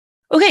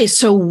Okay,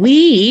 so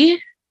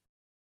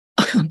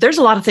there's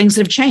a lot of things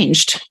that have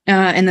changed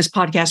in this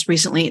podcast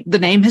recently. The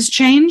name has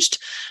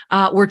changed.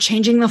 We're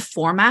changing the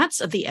formats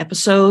of the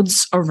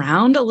episodes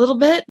around a little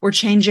bit. We're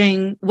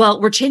changing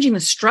the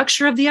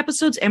structure of the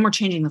episodes, and we're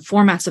changing the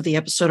formats of the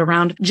episode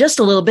around just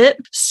a little bit.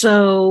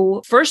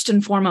 So first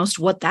and foremost,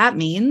 what that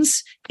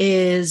means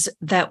is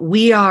that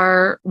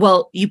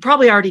you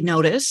probably already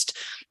noticed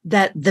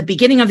that the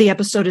beginning of the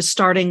episode is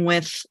starting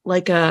with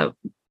like a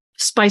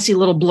spicy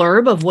little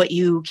blurb of what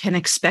you can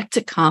expect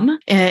to come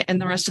in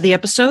the rest of the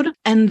episode.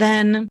 And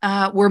then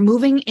we're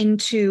moving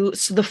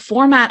so the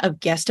format of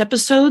guest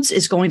episodes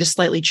is going to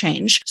slightly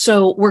change.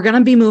 So we're going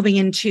to be moving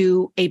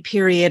into a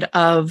period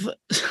of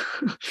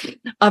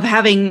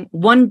having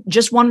one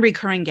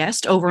recurring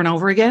guest over and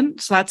over again.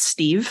 So that's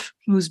Steve,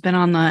 who's been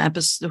on the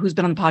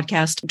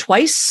podcast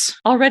twice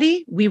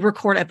already. We've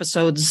recorded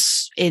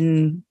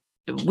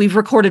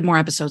more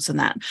episodes than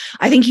that.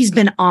 I think he's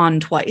been on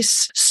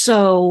twice.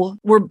 So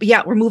we're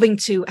moving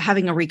to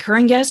having a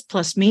recurring guest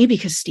plus me,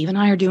 because Steve and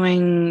I are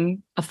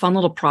doing a fun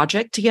little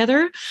project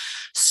together.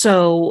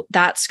 So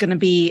that's going to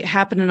be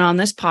happening on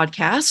this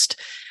podcast.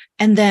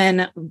 And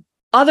then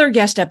other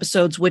guest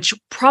episodes, which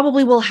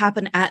probably will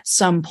happen at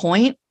some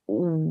point.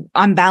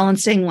 I'm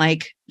balancing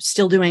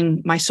still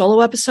doing my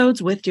solo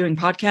episodes with doing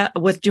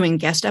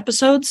guest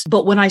episodes.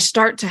 But when I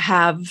start to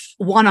have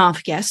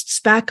one-off guests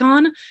back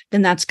on,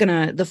 then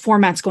the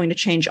format's going to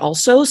change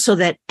also, so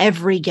that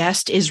every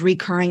guest is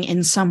recurring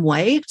in some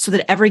way, so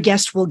that every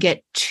guest will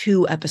get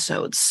 2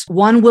 episodes.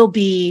 One will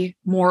be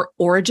more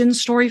origin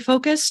story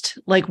focused,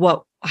 like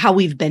how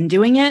we've been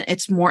doing it.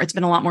 It's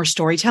been a lot more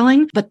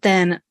storytelling. But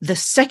then the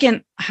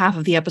second half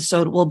of the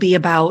episode will be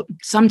about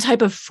some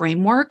type of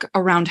framework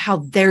around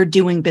how they're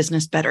doing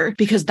business better,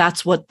 because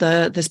that's what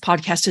this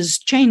podcast has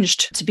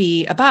changed to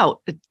be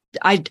about.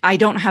 I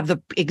don't have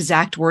the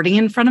exact wording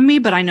in front of me,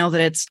 but I know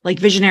that it's like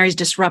visionaries,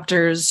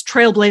 disruptors,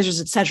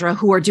 trailblazers, etc.,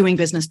 who are doing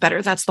business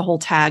better. That's the whole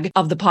tag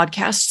of the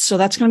podcast. So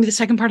that's going to be the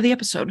second part of the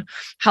episode,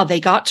 how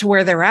they got to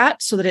where they're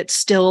at, so that it's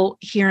still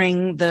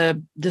hearing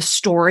the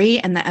story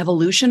and the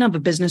evolution of a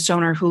business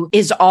owner who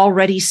is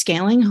already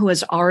scaling, who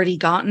has already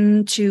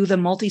gotten to the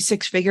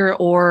multi-6-figure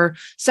or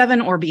 7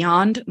 or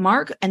beyond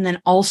mark. And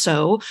then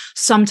also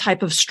some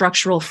type of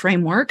structural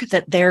framework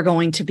that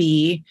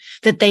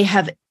they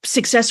have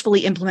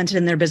successfully implemented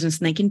in their business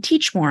and they can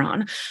teach more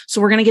on.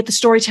 So we're going to get the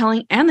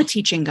storytelling and the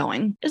teaching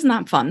going. Isn't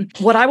that fun?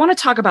 What I want to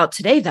talk about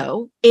today,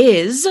 though,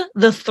 is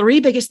the 3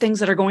 biggest things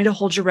that are going to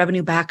hold your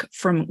revenue back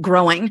from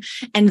growing.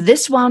 And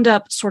this wound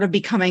up sort of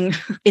becoming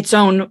its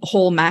own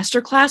whole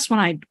masterclass when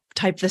I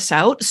typed this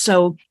out.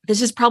 So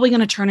this is probably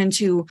going to turn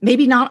into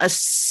maybe not a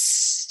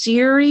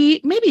series,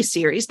 maybe a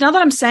series. Now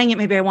that I'm saying it,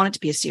 maybe I want it to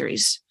be a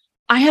series.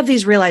 I have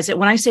realized that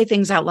when I say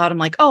things out loud, I'm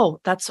like,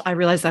 I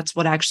realize that's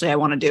what actually I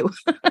want to do.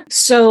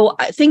 So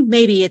I think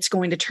maybe it's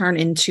going to turn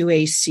into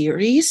a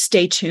series.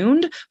 Stay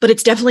tuned, but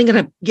it's definitely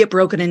going to get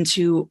broken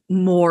into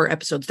more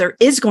episodes. There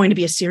is going to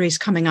be a series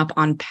coming up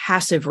on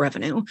passive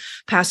revenue,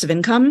 passive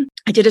income.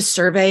 I did a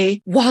survey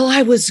while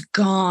I was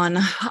gone.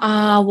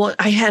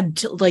 I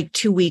had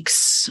 2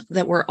 weeks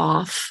that were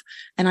off,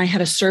 and I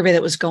had a survey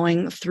that was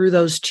going through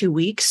those 2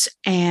 weeks.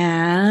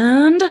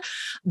 And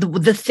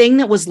the thing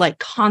that was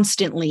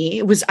constantly,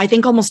 it was, I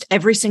think almost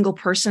every single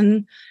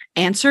person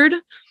answered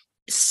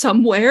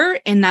somewhere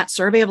in that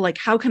survey of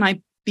how can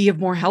I be of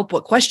more help?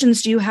 What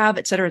questions do you have,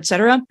 et cetera, et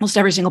cetera? Almost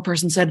every single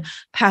person said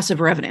passive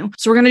revenue.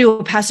 So we're going to do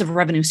a passive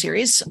revenue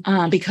series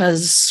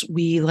because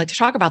we like to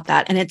talk about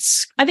that. And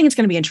I think it's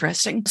going to be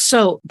interesting.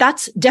 So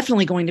that's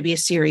definitely going to be a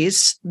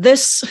series.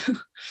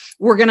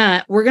 We're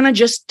gonna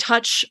just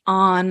touch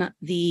on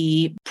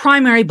the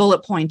primary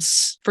bullet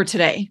points for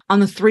today, on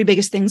the 3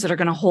 biggest things that are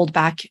going to hold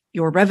back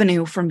your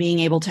revenue from being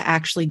able to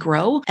actually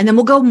grow. And then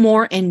we'll go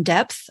more in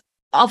depth.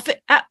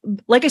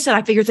 Like I said,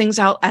 I figure things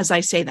out as I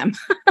say them.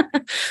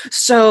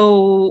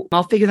 So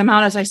I'll figure them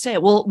out as I say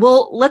it.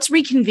 Let's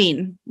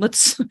reconvene.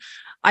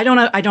 I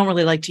don't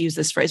really like to use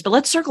this phrase, but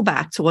let's circle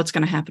back to what's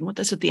going to happen with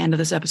this at the end of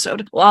this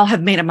episode. Well, I'll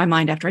have made up my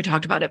mind after I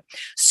talked about it.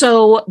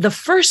 So the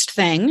first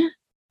thing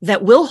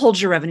that will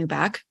hold your revenue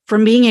back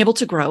from being able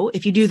to grow,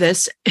 if you do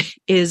this,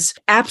 is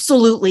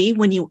absolutely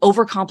when you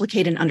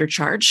overcomplicate and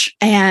undercharge.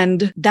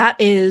 And that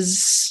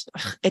is,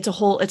 it's a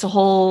whole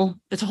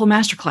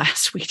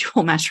masterclass. We do a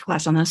whole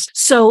masterclass on this.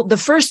 So the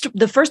first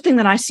thing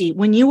that I see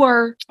when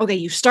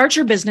you start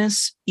your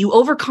business, you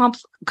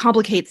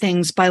overcomplicate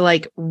things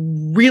by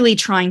really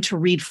trying to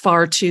read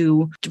far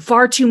too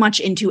much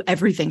into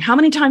everything. How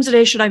many times a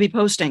day should I be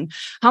posting?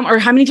 How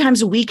many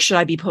times a week should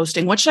I be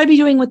posting? What should I be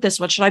doing with this?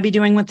 What should I be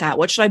doing with that?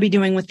 What should I be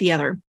doing with the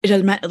other? It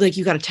doesn't matter.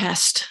 You got to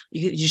test.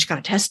 You just got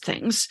to test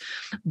things.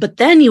 But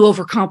then you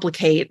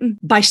overcomplicate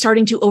by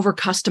starting to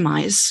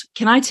over-customize.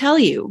 Can I tell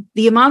you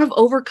the amount of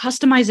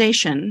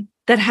over-customization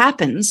that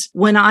happens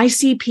when I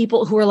see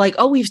people who are like,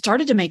 oh, we've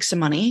started to make some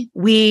money.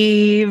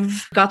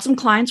 We've got some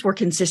clients. We're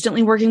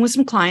consistently working with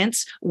some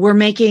clients. We're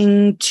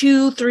making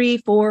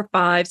 $2,000, $3,000, $4,000,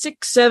 $5,000,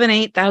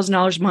 $6,000, $7,000,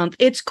 $8,000 a month.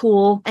 It's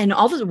cool. And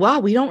all of a sudden, wow,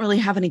 we don't really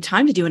have any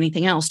time to do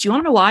anything else. Do you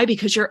want to know why?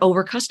 Because you're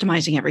over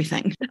customizing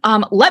everything.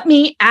 Let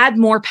me add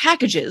more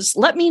packages.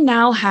 Let me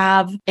now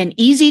have an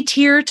easy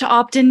tier to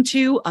opt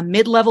into, a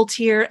mid-level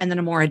tier, and then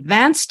a more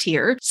advanced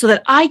tier so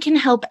that I can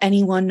help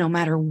anyone no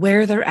matter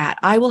where they're at.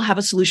 I will have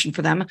a solution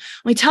for them. Let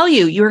me tell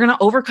you, you're going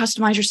to over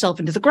customize yourself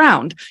into the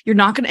ground. You're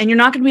not going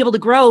to be able to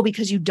grow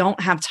because you don't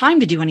have time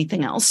to do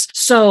anything else.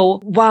 So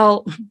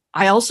while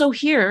I also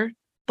hear,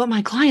 but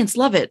my clients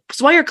love it.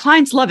 So why your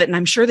clients love it, and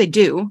I'm sure they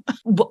do.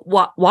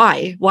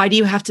 Why? Why do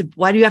you have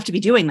to be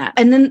doing that?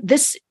 And then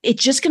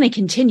it's just going to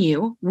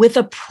continue with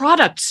a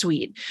product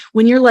suite.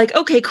 When you're like,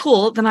 okay,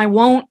 cool, then I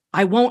won't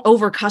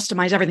over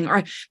customize everything.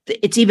 Or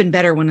it's even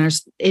better when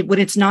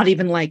it's not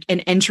even like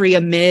an entry,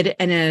 a mid,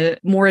 and a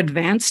more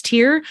advanced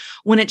tier.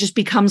 When it just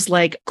becomes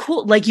like,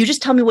 cool, like you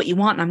just tell me what you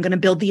want, and I'm going to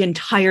build the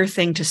entire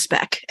thing to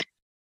spec.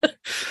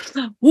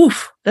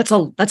 Woof, that's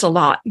a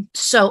lot.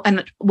 So,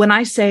 and when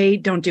I say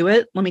don't do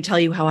it, let me tell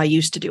you how I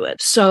used to do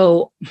it.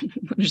 So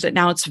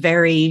now it's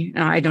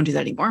I don't do that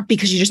anymore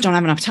because you just don't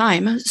have enough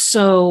time.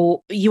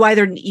 So you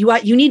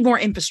need more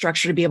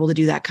infrastructure to be able to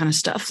do that kind of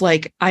stuff.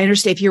 Like I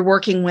understand if you're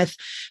working with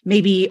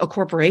maybe a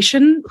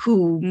corporation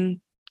who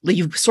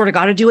you've sort of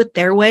got to do it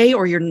their way,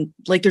 or you're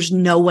like, there's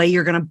no way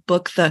you're going to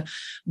book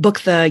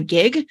the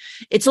gig.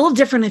 It's a little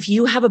different if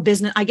you have a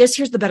business. I guess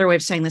here's the better way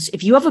of saying this.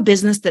 If you have a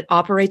business that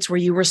operates where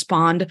you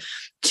respond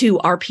to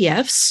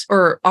RPFs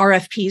or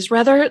RFPs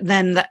rather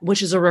than that,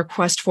 which is a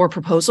request for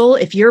proposal.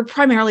 If you're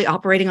primarily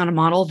operating on a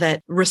model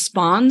that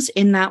responds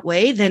in that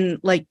way, then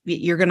like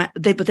then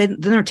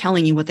they're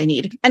telling you what they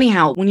need.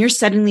 Anyhow, when you're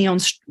setting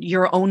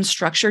your own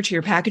structure to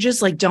your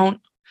packages, like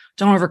don't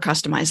over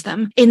customize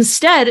them.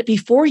 Instead,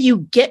 before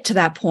you get to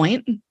that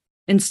point,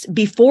 and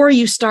before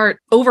you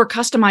start over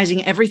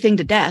customizing everything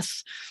to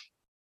death,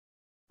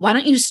 why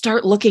don't you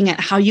start looking at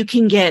how you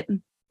can get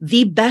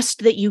the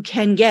best that you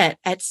can get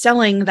at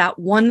selling that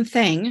one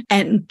thing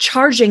and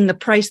charging the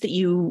price that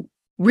you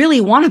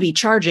really want to be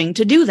charging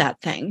to do that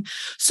thing.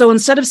 So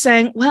instead of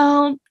saying,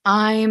 well,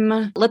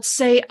 I'm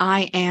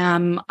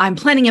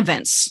planning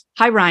events.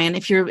 Hi, Ryan.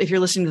 If you're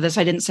listening to this,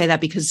 I didn't say that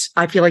because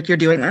I feel like you're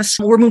doing this.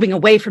 We're moving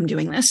away from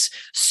doing this.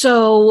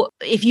 So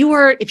if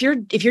you're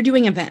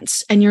doing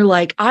events and you're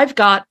like, I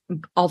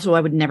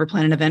would never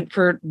plan an event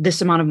for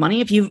this amount of money.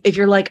 If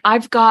you're like,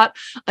 I've got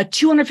a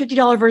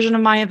 $250 version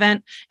of my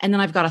event, and then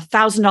I've got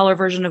 $1,000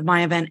 version of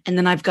my event, and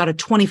then I've got a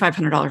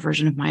 $2,500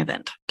 version of my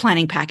event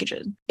planning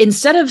packages.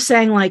 Instead of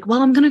saying like,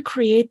 well, I'm going to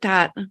create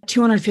that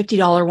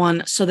 $250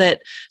 one so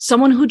that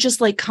someone who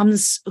just like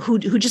who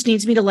just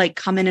needs me to like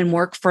come in and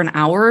work for an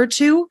hour or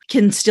two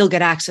can still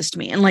get access to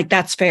me. And like,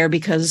 that's fair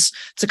because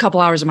it's a couple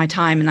hours of my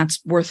time and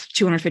that's worth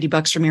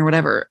 $250 for me or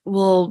whatever.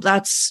 Well,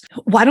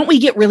 why don't we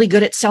get really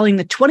good at selling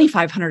the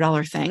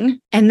 $2,500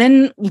 thing and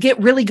then get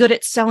really good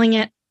at selling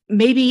it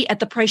maybe at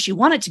the price you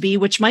want it to be,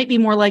 which might be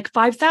more like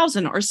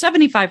 $5,000 or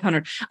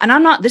 $7,500.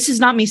 And this is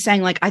not me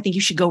saying like, I think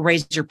you should go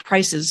raise your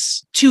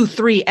prices 2,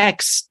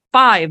 3x,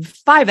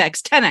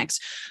 5x, 10x.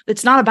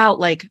 It's not about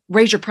like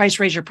raise your price.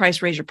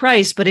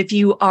 But if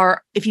you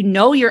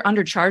know you're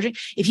undercharging,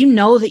 if you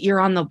know that you're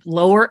on the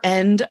lower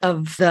end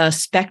of the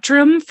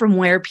spectrum from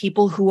where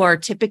people who are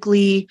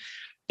typically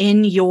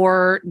in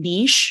your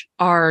niche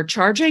are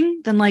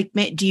charging, then like,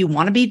 do you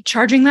want to be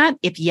charging that?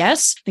 If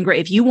yes, then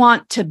great. If you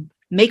want to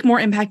make more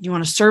impact, you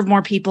want to serve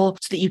more people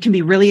so that you can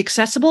be really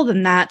accessible,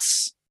 then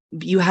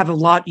you have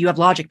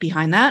logic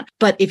behind that.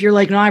 But if you're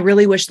like, no, I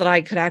really wish that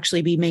I could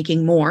actually be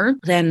making more,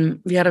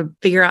 then you got to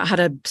figure out how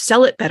to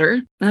sell it better.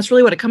 And that's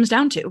really what it comes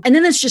down to. And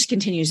then this just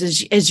continues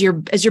as your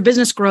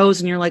business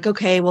grows and you're like,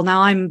 okay, well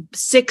now I'm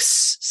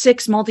six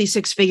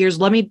figures.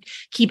 Let me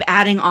keep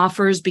adding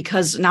offers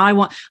because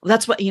now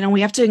that's what,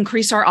 we have to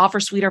increase our offer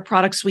suite, our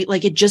product suite.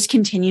 Like it just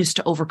continues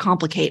to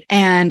overcomplicate.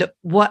 And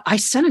what I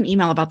sent an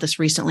email about this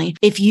recently,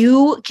 if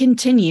you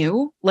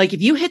continue, like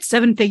if you hit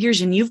 7 figures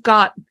and you've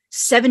got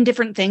 7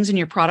 different things in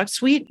your product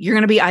suite, you're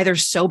going to be either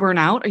so burnt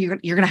out or you're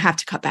going to have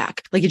to cut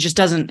back. Like it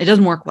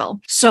doesn't work well.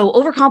 So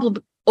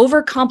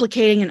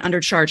overcomplicating and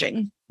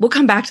undercharging. We'll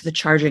come back to the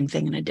charging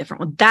thing in a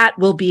different one. That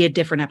will be a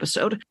different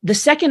episode. The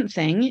second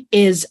thing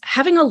is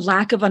having a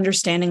lack of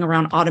understanding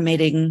around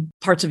automating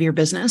parts of your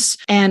business.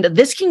 And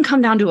this can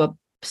come down to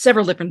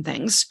several different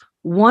things.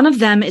 One of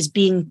them is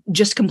being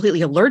just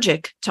completely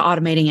allergic to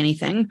automating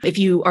anything. If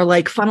you are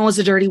like, funnel is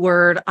a dirty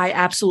word, I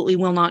absolutely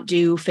will not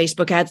do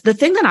Facebook ads. The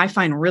thing that I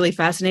find really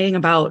fascinating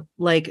about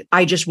like,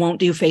 I just won't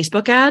do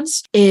Facebook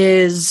ads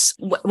is,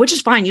 which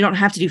is fine. You don't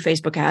have to do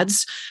Facebook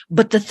ads,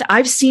 but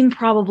I've seen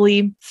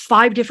probably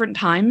 5 different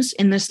times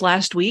in this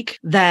last week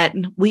that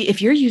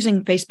if you're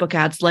using Facebook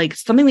ads, like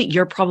something that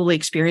you're probably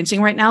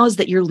experiencing right now is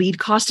that your lead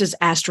cost is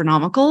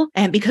astronomical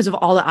and because of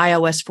all the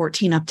iOS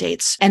 14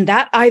 updates. And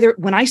that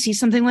when I see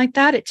something like like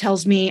that, it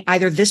tells me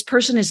either this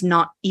person is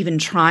not even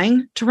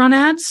trying to run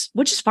ads,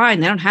 which is fine,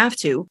 they don't have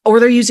to, or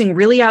they're using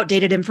really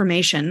outdated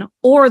information,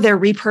 or they're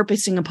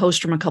repurposing a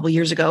post from a couple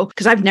years ago.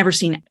 Because I've never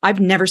seen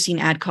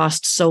ad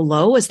costs so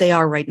low as they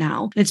are right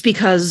now. And it's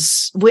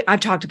because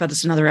I've talked about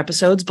this in other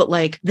episodes, but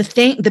like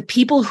the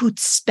people who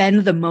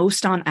spend the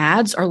most on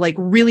ads are like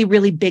really,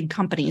 really big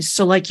companies.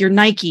 So like your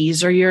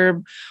Nikes or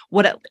your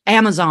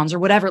Amazons or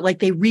whatever, like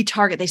they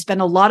retarget, they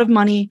spend a lot of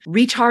money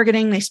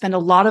retargeting, they spend a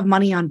lot of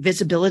money on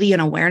visibility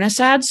and awareness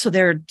ads. So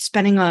they're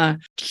spending a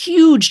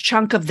huge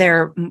chunk of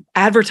their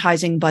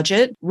advertising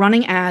budget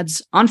running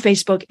ads on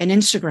Facebook and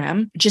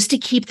Instagram just to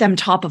keep them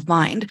top of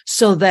mind,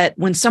 so that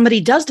when somebody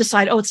does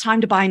decide, oh, it's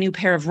time to buy a new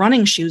pair of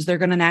running shoes, they're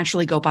going to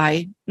naturally go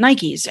buy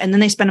Nikes. And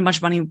then they spend a bunch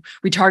of money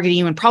retargeting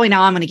you. And probably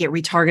now I'm going to get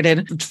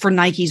retargeted for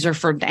Nikes or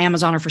for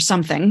Amazon or for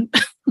something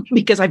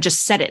because I've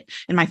just said it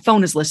and my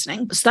phone is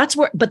listening. So that's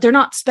where, but they're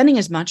not spending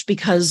as much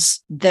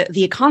because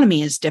the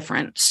economy is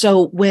different.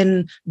 So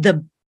when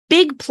the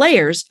big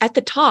players at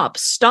the top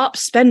stop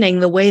spending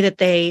the way that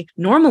they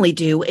normally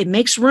do, it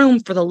makes room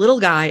for the little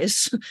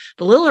guys,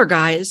 the littler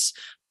guys,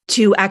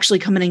 to actually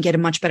come in and get a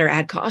much better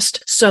ad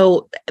cost.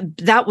 So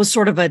that was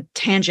sort of a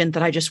tangent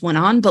that I just went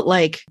on, but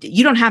like,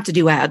 you don't have to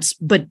do ads,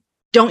 but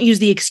don't use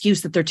the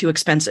excuse that they're too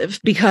expensive,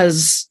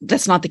 because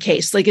that's not the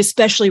case. Like,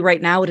 especially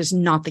right now, it is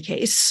not the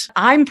case.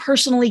 I'm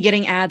personally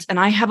getting ads and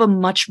I have a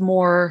much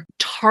more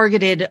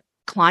targeted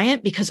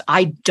client because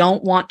I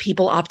don't want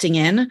people opting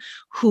in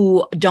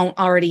who don't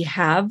already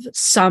have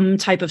some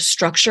type of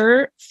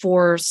structure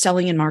for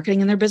selling and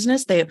marketing in their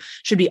business. They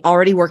should be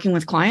already working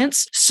with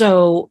clients.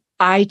 So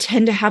I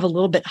tend to have a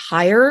little bit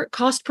higher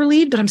cost per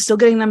lead, but I'm still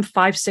getting them $5,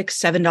 $6,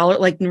 $7.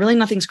 Like really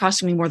nothing's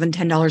costing me more than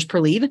 $10 per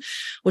lead,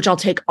 which I'll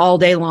take all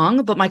day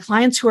long. But my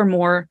clients who are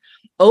more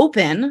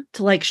open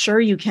to like,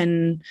 sure, you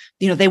can,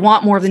 they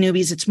want more of the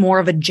newbies. It's more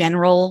of a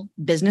general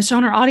business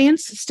owner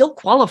audience, still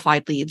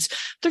qualified leads.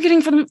 They're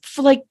getting for them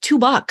for like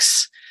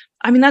 $2.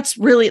 I mean,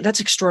 that's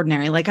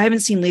extraordinary. Like I haven't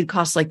seen lead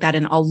costs like that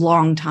in a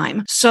long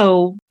time.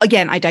 So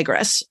again, I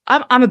digress.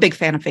 I'm a big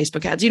fan of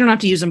Facebook ads. You don't have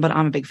to use them, but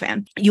I'm a big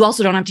fan. You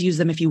also don't have to use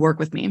them if you work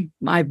with me.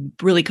 I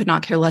really could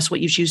not care less what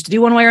you choose to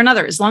do one way or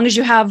another, as long as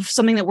you have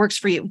something that works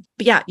for you.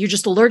 But yeah, you're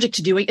just allergic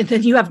to doing it. And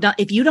then you have not,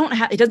 if you don't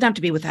have, it doesn't have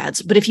to be with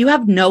ads, but if you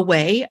have no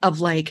way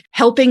of like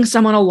helping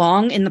someone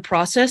along in the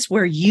process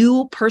where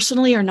you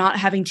personally are not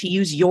having to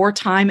use your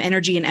time,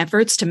 energy, and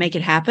efforts to make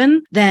it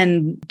happen,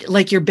 then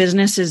like your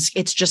business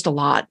it's just a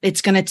lot. It's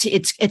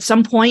at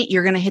some point,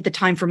 you're going to hit the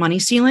time for money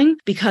ceiling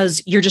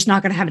because you're just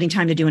not going to have any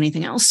time to do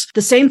anything else.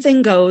 The same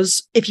thing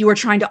goes if you are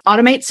trying to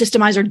automate,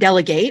 systemize, or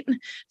delegate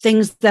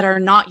things that are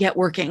not yet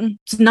working.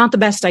 It's not the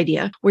best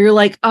idea where you're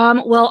like,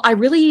 well, I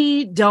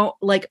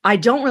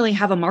don't really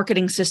have a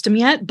marketing system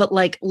yet, but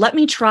like, let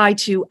me try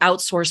to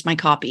outsource my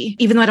copy,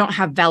 even though I don't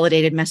have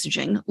validated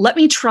messaging. Let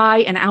me try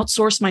and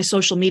outsource my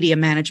social media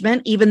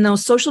management, even though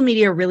social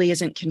media really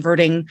isn't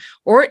converting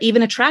or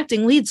even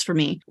attracting leads for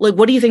me. Like,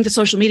 what do you think the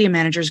social media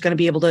manager is going to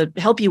be able to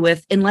help you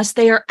with unless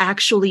they are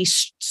actually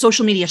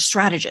social media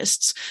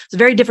strategists? It's a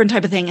very different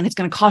type of thing and it's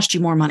going to cost you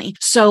more money.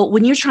 So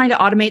when you're trying to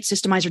automate,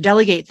 systemize, or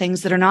delegate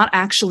things that are not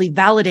actually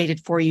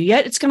validated for you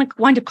yet, it's going to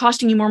wind up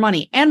costing you more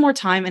money and more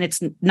time. And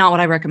it's not what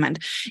I recommend.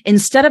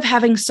 Instead of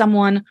having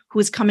someone who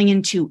is coming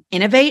in to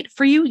innovate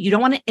for you, you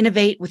don't want to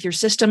innovate with your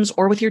systems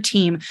or with your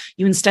team.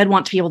 You instead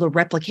want to be able to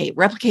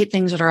replicate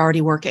things that are already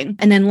working.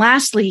 And then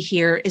lastly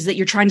here is that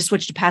you're trying to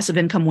switch to passive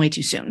income way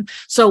too soon.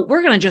 So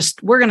we're going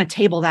to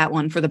table that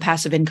one for the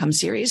passive income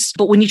series.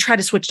 But when you try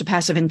to switch to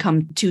passive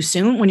income too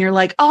soon, when you're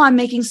like, oh, I'm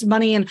making some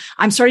money and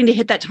I'm starting to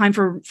hit that time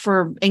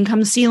for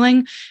income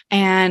ceiling,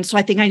 and so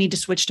I think I need to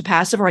switch to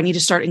passive, or I need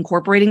to start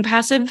incorporating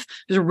passive,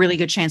 there's a really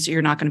good chance that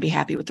you're not going to be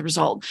happy with the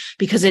result,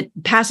 because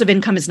passive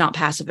income is not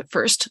passive at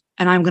first.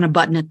 And I'm going to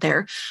button it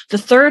there. The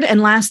third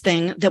and last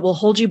thing that will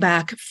hold you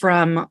back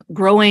from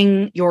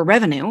growing your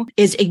revenue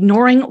is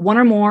ignoring one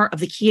or more of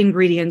the key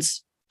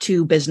ingredients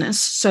to business.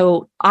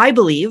 So I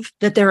believe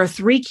that there are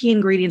 3 key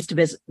ingredients to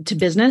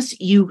business.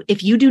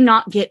 If you do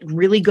not get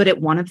really good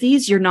at one of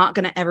these, you're not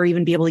going to ever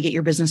even be able to get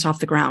your business off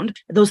the ground.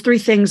 Those 3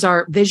 things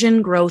are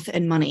vision, growth,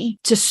 and money.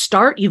 To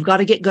start, you've got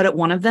to get good at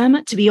one of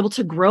them. To be able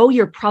to grow,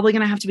 you're probably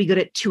going to have to be good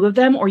at 2 of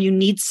them, or you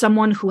need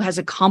someone who has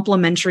a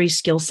complementary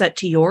skill set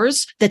to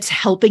yours that's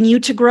helping you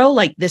to grow.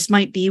 Like this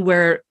might be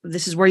where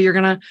you're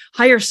going to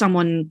hire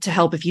someone to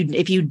help if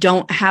you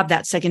don't have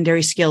that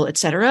secondary skill,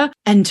 etc.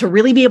 And to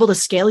really be able to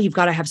scale, you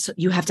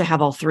have to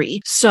have all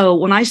 3. So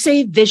when I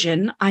say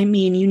vision, I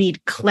mean you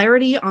need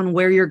clarity on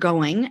where you're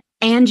going,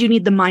 and you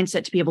need the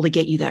mindset to be able to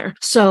get you there.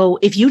 So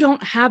if you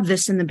don't have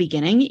this in the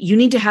beginning, you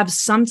need to have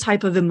some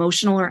type of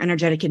emotional or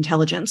energetic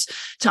intelligence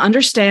to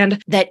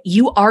understand that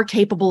you are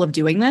capable of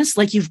doing this.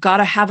 Like you've got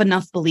to have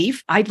enough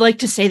belief. I'd like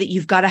to say that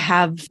you've got to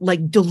have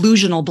like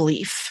delusional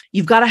belief.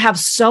 You've got to have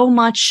so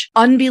much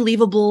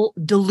unbelievable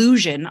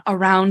delusion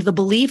around the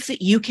belief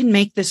that you can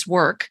make this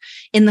work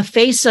in the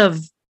face of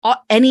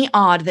any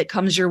odd that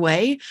comes your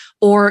way,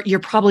 or you're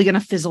probably going to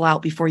fizzle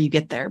out before you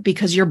get there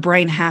because your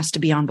brain has to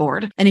be on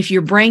board. And if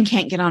your brain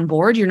can't get on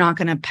board, you're not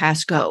going to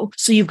pass go.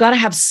 So you've got to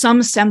have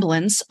some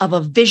semblance of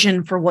a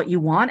vision for what you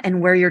want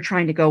and where you're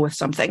trying to go with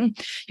something.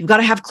 You've got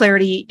to have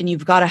clarity and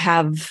you've got to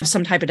have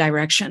some type of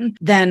direction.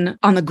 Then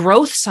on the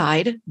growth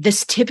side,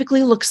 this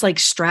typically looks like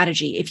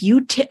strategy. If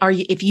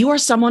you are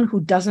someone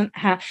who doesn't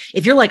have,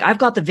 if you're like, I've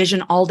got the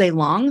vision all day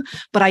long,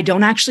 but I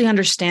don't actually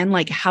understand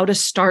like how to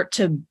start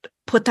to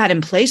put that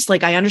in place.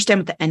 Like I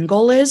understand what the end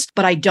goal is,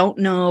 but I don't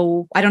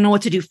know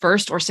what to do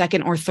first or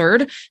second or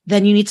third.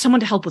 Then you need someone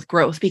to help with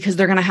growth because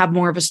they're going to have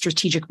more of a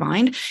strategic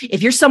mind.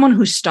 If you're someone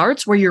who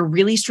starts where you're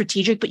really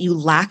strategic, but you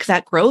lack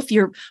that growth,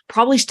 you're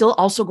probably still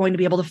also going to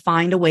be able to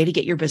find a way to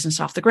get your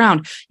business off the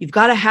ground. You've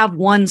got to have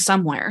one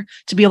somewhere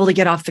to be able to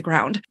get off the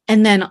ground.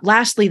 And then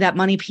lastly, that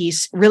money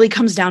piece really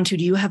comes down to,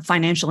 do you have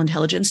financial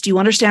intelligence? Do you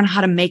understand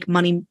how to make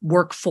money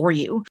work for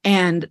you?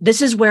 And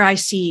this is where I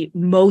see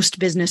most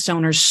business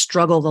owners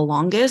struggle the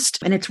longest,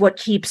 and it's what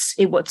keeps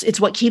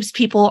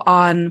people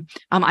on.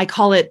 I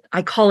call it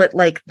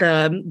like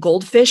the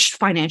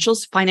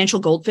financial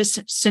goldfish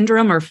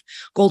syndrome, or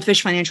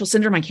goldfish financial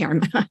syndrome. I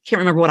can't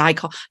remember what I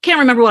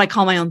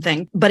call my own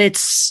thing, but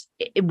it's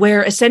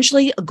where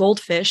essentially a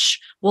goldfish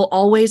will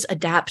always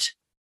adapt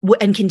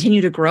and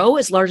continue to grow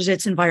as large as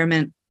its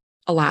environment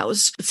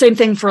allows. Same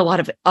thing for a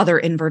lot of other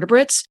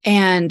invertebrates.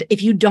 And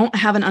if you don't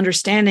have an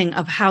understanding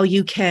of how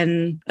you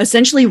can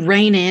essentially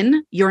rein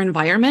in your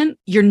environment,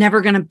 you're never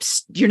going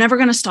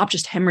to stop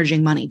just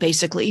hemorrhaging money,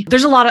 basically.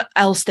 There's a lot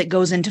else that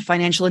goes into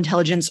financial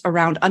intelligence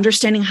around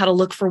understanding how to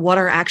look for what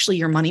are actually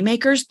your money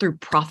makers through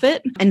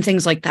profit and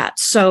things like that.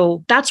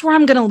 So that's where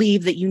I'm going to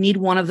leave that you need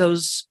one of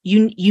those,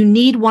 you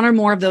need one or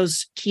more of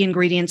those key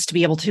ingredients to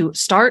be able to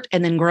start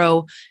and then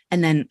grow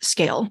and then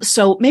scale.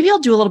 So maybe I'll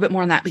do a little bit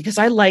more on that because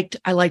I liked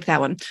that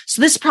one.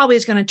 So this probably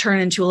is going to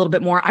turn into a little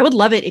bit more. I would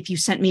love it if you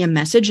sent me a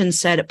message and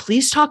said,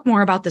 please talk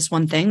more about this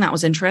one thing that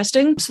was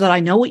interesting so that I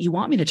know what you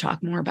want me to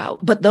talk more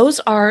about. But those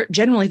are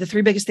generally the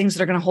three biggest things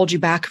that are going to hold you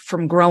back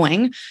from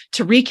growing.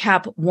 To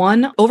recap,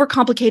 1,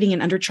 overcomplicating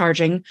and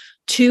undercharging.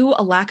 2,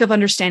 a lack of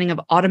understanding of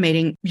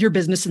automating your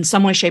business in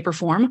some way, shape, or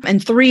form.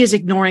 And 3 is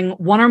ignoring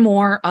one or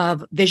more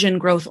of vision,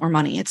 growth, or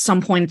money. At some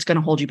point, it's going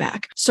to hold you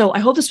back. So I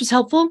hope this was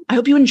helpful. I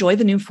hope you enjoy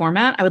the new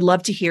format. I would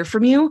love to hear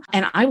from you,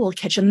 and I will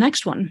catch you in the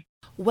next one.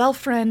 Well,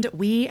 friend,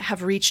 we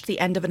have reached the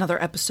end of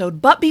another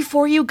episode, but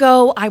before you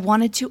go, I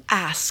wanted to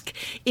ask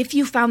if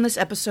you found this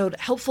episode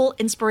helpful,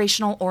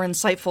 inspirational, or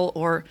insightful,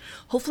 or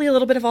hopefully a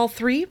little bit of all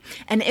three.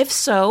 And if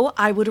so,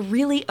 I would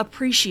really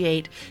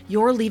appreciate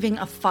your leaving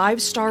a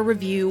 5-star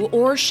review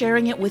or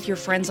sharing it with your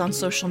friends on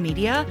social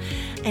media.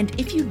 And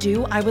if you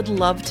do, I would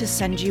love to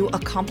send you a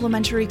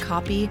complimentary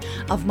copy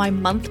of my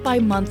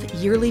month-by-month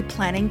yearly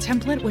planning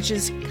template, which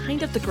is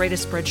kind of the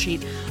greatest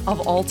spreadsheet of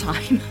all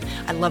time.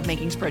 I love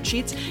making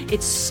spreadsheets.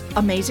 It's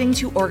amazing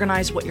to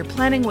organize what you're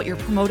planning, what you're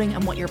promoting,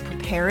 and what you're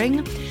preparing.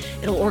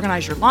 It'll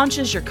organize your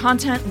launches, your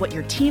content, what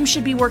your team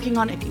should be working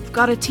on if you've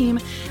got a team,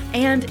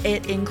 and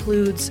it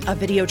includes a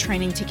video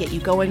training to get you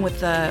going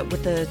with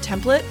the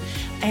template.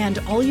 And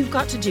all you've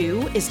got to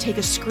do is take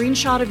a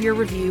screenshot of your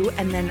review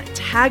and then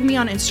tag me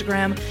on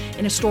Instagram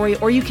in a story,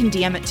 or you can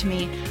DM it to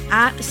me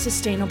at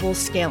Sustainable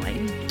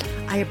Scaling.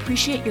 I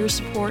appreciate your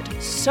support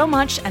so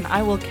much, and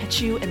I will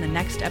catch you in the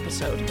next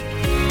episode.